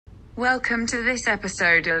Welcome to this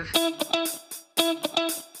episode of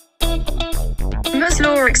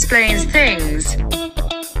Law Explains Things.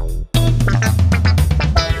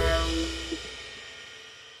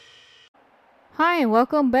 Hi and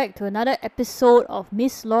welcome back to another episode of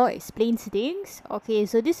Miss Law Explains Things. Okay,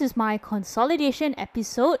 so this is my consolidation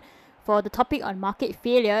episode for the topic on market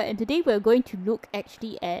failure, and today we're going to look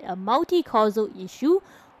actually at a multi-causal issue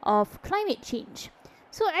of climate change.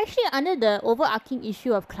 So actually under the overarching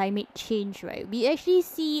issue of climate change, right, we actually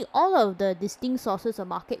see all of the distinct sources of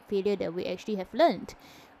market failure that we actually have learned.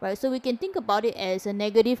 Right, so we can think about it as a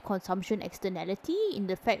negative consumption externality in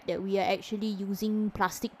the fact that we are actually using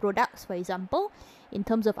plastic products, for example, in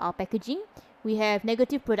terms of our packaging. We have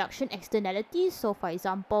negative production externalities, so for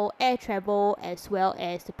example, air travel as well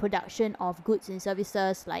as the production of goods and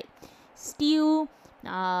services like steel,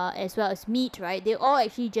 as well as meat, right? They all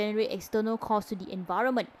actually generate external costs to the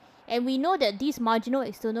environment. And we know that these marginal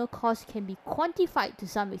external costs can be quantified to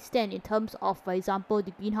some extent in terms of, for example, the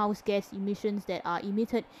greenhouse gas emissions that are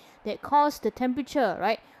emitted that cause the temperature,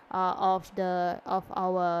 right, of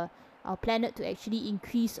our planet to actually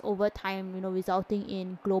increase over time, resulting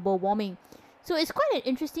in global warming. So it's quite an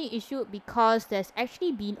interesting issue because there's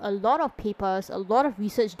actually been a lot of papers, a lot of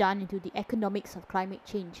research done into the economics of climate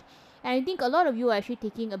change. And I think a lot of you are actually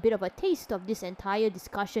taking a bit of a taste of this entire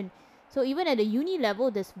discussion. So even at the uni level,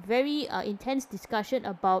 there's very intense discussion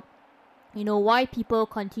about, why people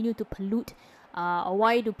continue to pollute, or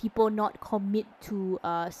why do people not commit to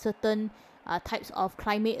certain types of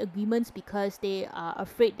climate agreements because they are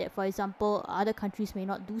afraid that, for example, other countries may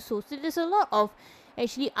not do so. So there's a lot of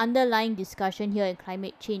actually underlying discussion here in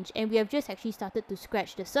climate change, and we have just actually started to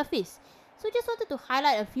scratch the surface. So just wanted to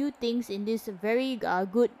highlight a few things in this very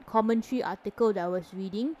good commentary article that I was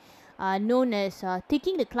reading, known as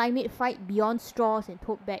Taking the Climate Fight Beyond Straws and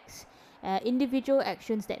Tote Bags, Individual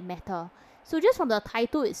Actions That Matter. So just from the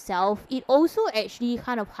title itself, it also actually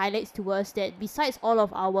kind of highlights to us that besides all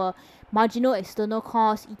of our marginal external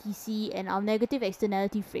costs, etc., and our negative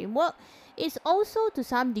externality framework, it's also to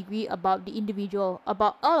some degree about the individual,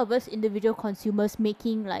 about all of us individual consumers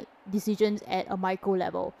making like decisions at a micro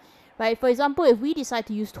level. Right? For example, if we decide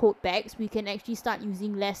to use tote bags, we can actually start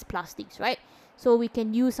using less plastics, right? So we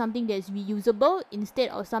can use something that is reusable instead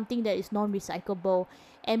of something that is non-recyclable.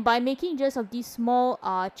 And by making just of these small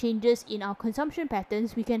changes in our consumption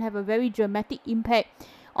patterns, we can have a very dramatic impact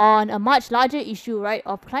on a much larger issue, right,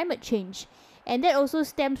 of climate change. And that also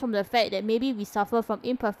stems from the fact that maybe we suffer from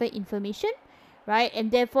imperfect information, right? And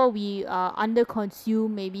therefore we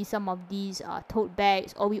under-consume maybe some of these tote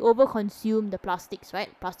bags, or we over-consume the plastics, right?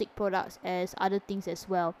 Plastic products as other things as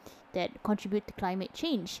well that contribute to climate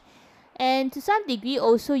change. And to some degree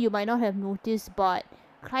also, you might not have noticed, but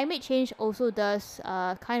climate change also does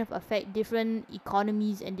kind of affect different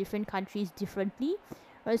economies and different countries differently.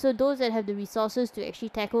 Right? So those that have the resources to actually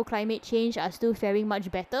tackle climate change are still faring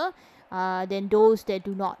much better than those that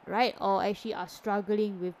do not, right? Or actually are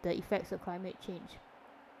struggling with the effects of climate change.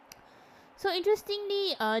 So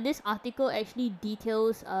interestingly, this article actually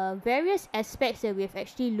details various aspects that we have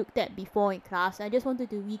actually looked at before in class. I just wanted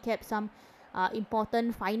to recap some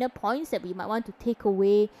important final points that we might want to take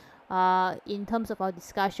away in terms of our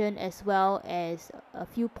discussion, as well as a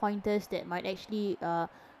few pointers that might actually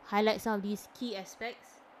highlight some of these key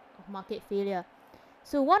aspects of market failure.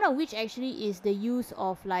 So one of which actually is the use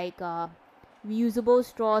of like reusable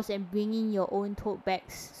straws and bringing your own tote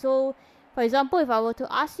bags. So for example, if I were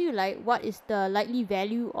to ask you like what is the likely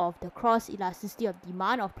value of the cross elasticity of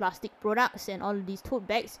demand of plastic products and all of these tote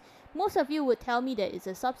bags, most of you would tell me that it's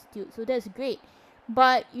a substitute, so that's great.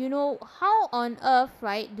 But how on earth,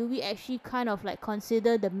 right, do we actually kind of like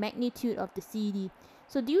consider the magnitude of the CD?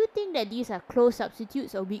 So do you think that these are close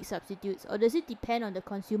substitutes or weak substitutes, or does it depend on the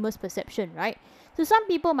consumer's perception, right? So some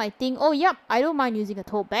people might think, oh yep, I don't mind using a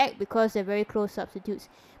tote bag because they're very close substitutes.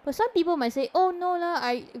 But some people might say, oh no lah,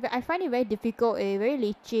 I find it very difficult, very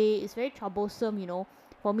leceh, it's very troublesome,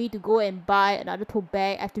 for me to go and buy another tote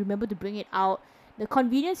bag. I have to remember to bring it out. The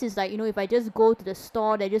convenience is like, if I just go to the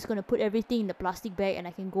store, they're just going to put everything in the plastic bag and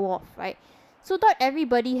I can go off, right? So not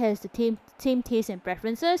everybody has the same taste and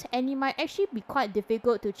preferences, and it might actually be quite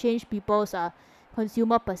difficult to change people's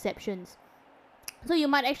consumer perceptions. So you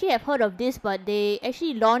might actually have heard of this, but they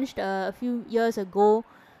actually launched a few years ago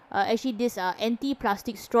this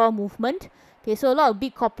anti-plastic straw movement. Okay, so a lot of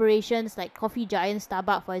big corporations like coffee giant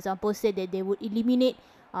Starbucks, for example, said that they would eliminate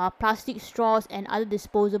plastic straws and other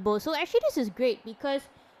disposables. So actually this is great because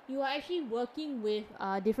you are actually working with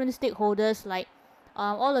different stakeholders like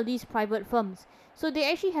all of these private firms. So they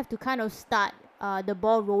actually have to kind of start the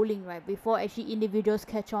ball rolling, right, before actually individuals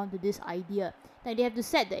catch on to this idea. Like they have to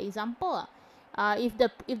set the example. If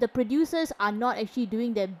the producers are not actually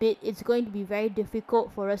doing their bit, it's going to be very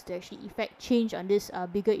difficult for us to actually effect change on this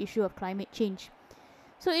bigger issue of climate change.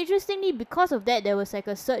 So interestingly, because of that, there was like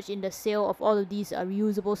a surge in the sale of all of these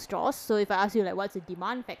reusable straws. So if I ask you like what's the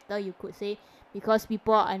demand factor, you could say because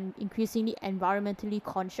people are increasingly environmentally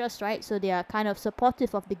conscious, right? So they are kind of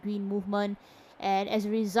supportive of the green movement, and as a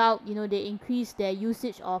result, they increase their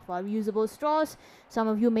usage of reusable straws. Some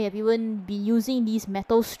of you may have even been using these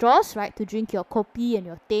metal straws, right, to drink your kopi and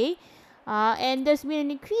your teh. And there's been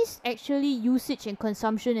an increased actually usage and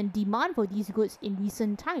consumption and demand for these goods in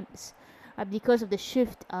recent times. Because of the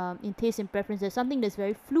shift in taste and preferences, something that's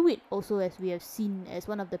very fluid also, as we have seen as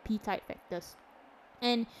one of the P-type factors.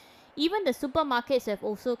 And even the supermarkets have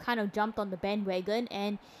also kind of jumped on the bandwagon,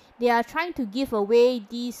 and they are trying to give away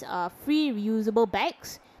these free reusable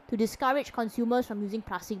bags to discourage consumers from using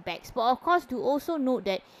plastic bags. But of course, do also note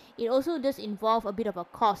that it also does involve a bit of a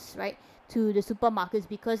cost, right, to the supermarkets,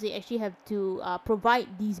 because they actually have to provide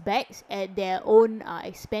these bags at their own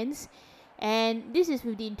expense. And this is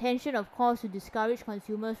with the intention, of course, to discourage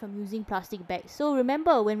consumers from using plastic bags. So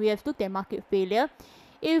remember, when we have looked at market failure,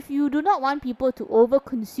 if you do not want people to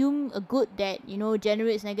over-consume a good that,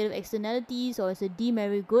 generates negative externalities or is a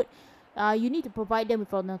demerit good, you need to provide them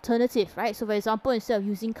with an alternative, right? So for example, instead of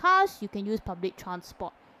using cars, you can use public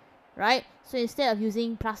transport, right? So instead of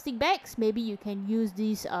using plastic bags, maybe you can use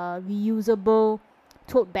these reusable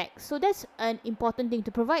tote bags. So that's an important thing,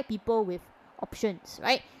 to provide people with options,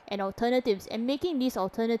 right, and alternatives, and making these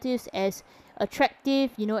alternatives as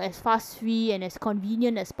attractive, as fast, free, and as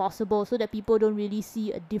convenient as possible, so that people don't really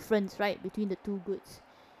see a difference, right, between the two goods.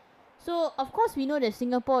 So of course we know that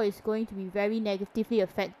Singapore is going to be very negatively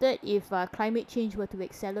affected if climate change were to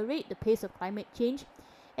accelerate the pace of climate change.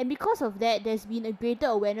 And because of that, there's been a greater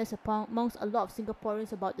awareness amongst a lot of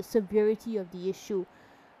Singaporeans about the severity of the issue,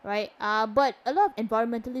 right? But a lot of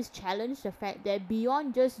environmentalists challenge the fact that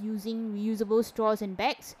beyond just using reusable straws and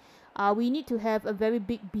bags, we need to have a very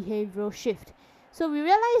big behavioral shift. So we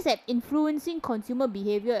realize that influencing consumer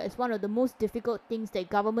behavior is one of the most difficult things that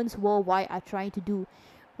governments worldwide are trying to do,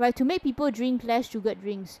 right? To make people drink less sugared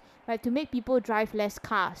drinks, right? To make people drive less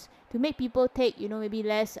cars, to make people take, maybe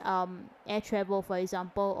less air travel, for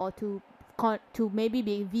example, or to maybe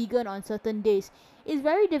be vegan on certain days. It's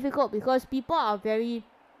very difficult because people are very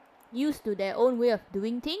used to their own way of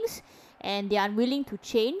doing things, and they are unwilling to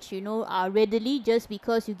change, readily, just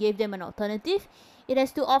because you gave them an alternative. It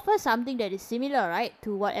has to offer something that is similar, right,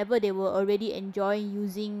 to whatever they were already enjoying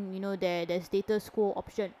using, their status quo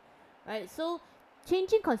option, right? So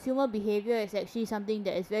changing consumer behavior is actually something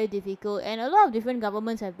that is very difficult, and a lot of different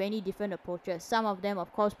governments have many different approaches. Some of them,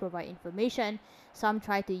 of course, provide information, some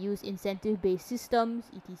try to use incentive-based systems,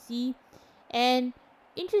 etc. And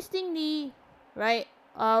interestingly, right,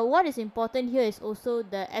 what is important here is also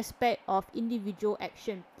the aspect of individual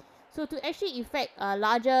action. So to actually effect a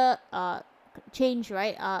larger change,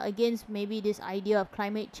 right, against maybe this idea of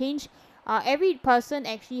climate change, every person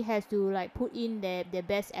actually has to put in their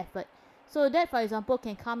best effort. So that, for example,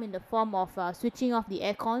 can come in the form of switching off the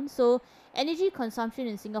aircon. So energy consumption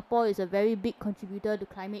in Singapore is a very big contributor to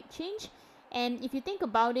climate change. And if you think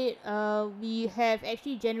about it, we have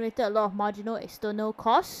actually generated a lot of marginal external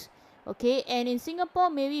costs. Okay, and in Singapore,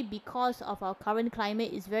 maybe because of our current climate,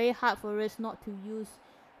 it's very hard for us not to use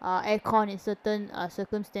aircon in certain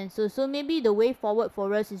circumstances. So maybe the way forward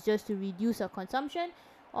for us is just to reduce our consumption,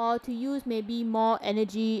 or to use maybe more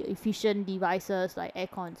energy efficient devices like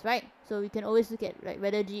aircons, right? So we can always look at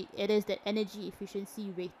whether it is that energy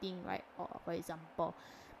efficiency rating, right, or for example.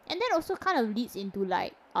 And that also kind of leads into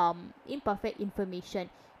imperfect information,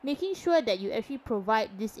 making sure that you actually provide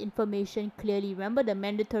this information clearly. Remember the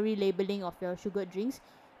mandatory labeling of your sugar drinks.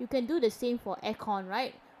 You can do the same for aircon,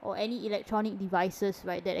 right, or any electronic devices,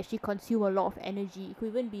 right, that actually consume a lot of energy. It could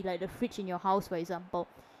even be like the fridge in your house, for example.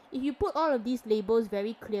 If you put all of these labels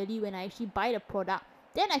very clearly when I actually buy the product,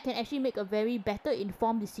 then I can actually make a very better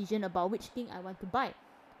informed decision about which thing I want to buy,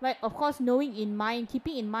 right? Of course,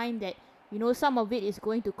 keeping in mind that some of it is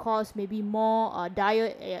going to cause maybe more dire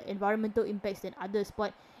environmental impacts than others,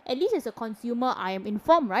 but at least as a consumer, I am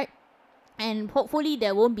informed, right? And hopefully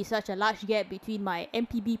there won't be such a large gap between my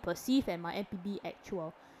MPB perceived and my MPB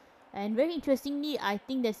actual. And very interestingly, I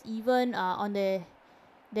think there's even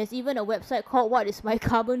there's even a website called What Is My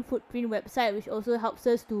Carbon Footprint website, which also helps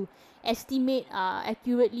us to estimate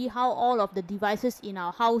accurately how all of the devices in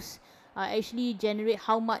our house actually generate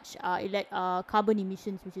how much carbon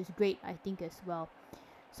emissions, which is great, I think, as well.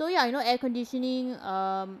 So yeah, air conditioning,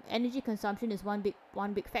 energy consumption is one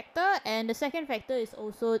big factor, and the second factor is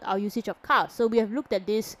also our usage of cars. So we have looked at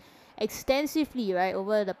this extensively, right,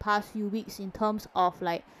 over the past few weeks in terms of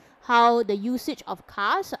like how the usage of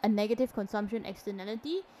cars, a negative consumption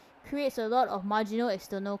externality, creates a lot of marginal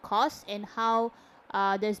external costs, and how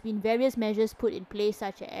there's been various measures put in place,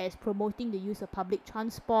 such as promoting the use of public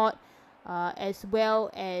transport, as well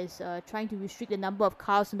as trying to restrict the number of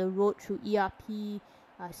cars on the road through ERP,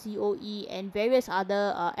 COE, and various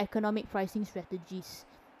other economic pricing strategies.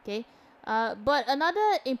 Okay. But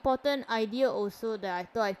another important idea also that I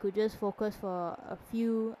thought I could just focus for a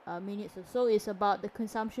few minutes or so is about the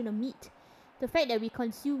consumption of meat. The fact that we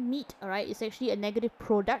consume meat, alright, is actually a negative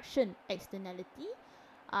production externality.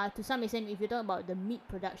 To some extent, if you talk about the meat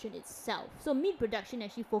production itself. So meat production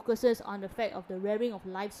actually focuses on the fact of the rearing of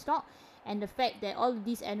livestock, and the fact that all of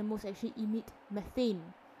these animals actually emit methane,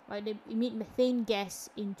 right? They emit methane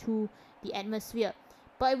gas into the atmosphere.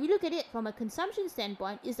 But if we look at it from a consumption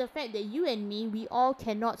standpoint, is the fact that you and me, we all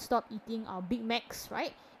cannot stop eating our Big Macs,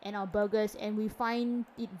 right? And our burgers, and we find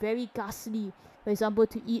it very ghastly, for example,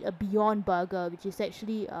 to eat a Beyond Burger, which is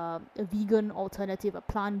actually a vegan alternative, a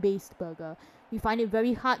plant-based burger. We find it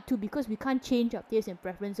very hard to, because we can't change our tastes and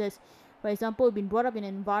preferences. For example, we've been brought up in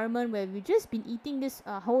an environment where we've just been eating this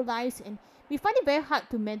whole lives, and we find it very hard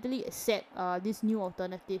to mentally accept this new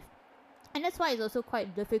alternative. And that's why it's also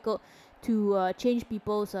quite difficult to change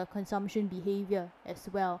people's consumption behavior as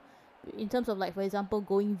well. In terms of, like, for example,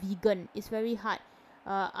 going vegan, it's very hard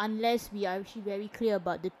unless we are actually very clear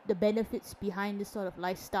about the benefits behind this sort of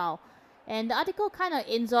lifestyle. And the article kind of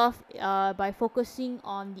ends off by focusing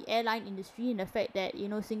on the airline industry and the fact that,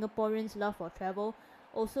 Singaporeans' love for travel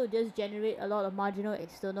also does generate a lot of marginal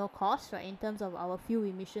external costs, right, in terms of our fuel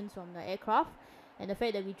emissions from the aircraft, and the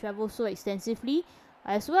fact that we travel so extensively,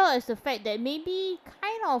 as well as the fact that maybe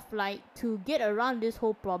kind of like to get around this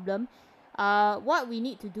whole problem, what we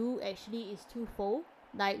need to do actually is twofold.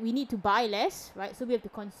 Like, we need to buy less, right? So we have to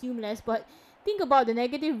consume less, but think about the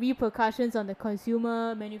negative repercussions on the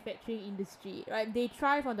consumer manufacturing industry, right? They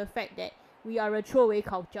thrive on the fact that we are a throwaway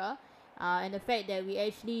culture, and the fact that we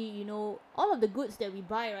actually, all of the goods that we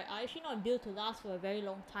buy, right, are actually not built to last for a very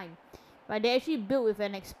long time, right? They're actually built with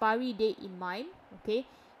an expiry date in mind, okay?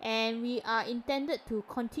 And we are intended to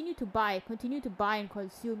continue to buy and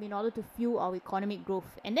consume in order to fuel our economic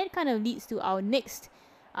growth. And that kind of leads to our next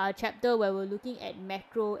chapter, where we're looking at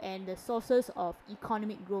macro and the sources of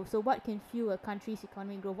economic growth. So what can fuel a country's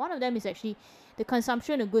economic growth? One of them is actually the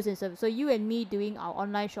consumption of goods and services. So you and me doing our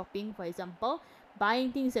online shopping, for example,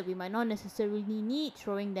 buying things that we might not necessarily need,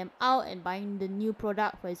 throwing them out, and buying the new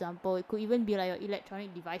product, for example. It could even be like your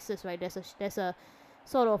electronic devices, right? There's a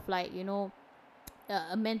sort of like,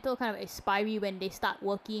 a mental kind of expiry when they start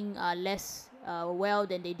working less well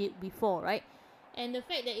than they did before, right? And the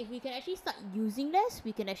fact that if we can actually start using less,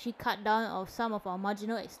 we can actually cut down of some of our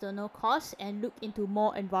marginal external costs and look into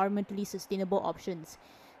more environmentally sustainable options.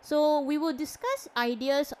 So we will discuss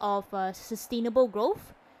ideas of sustainable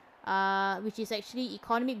growth, which is actually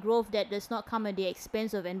economic growth that does not come at the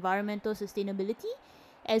expense of environmental sustainability,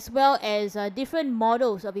 as well as different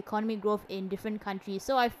models of economic growth in different countries.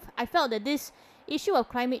 So I felt that this issue of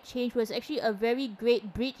climate change was actually a very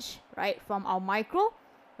great bridge, right, from our micro,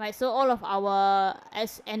 right? So all of our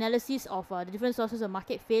analysis of the different sources of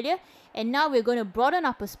market failure, and now we're going to broaden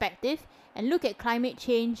our perspective and look at climate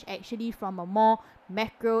change actually from a more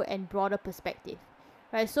macro and broader perspective.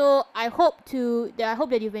 Right, so I hope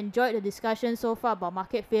that you've enjoyed the discussion so far about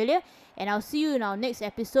market failure, and I'll see you in our next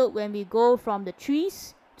episode when we go from the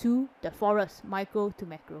trees to the forest, micro to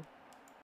macro.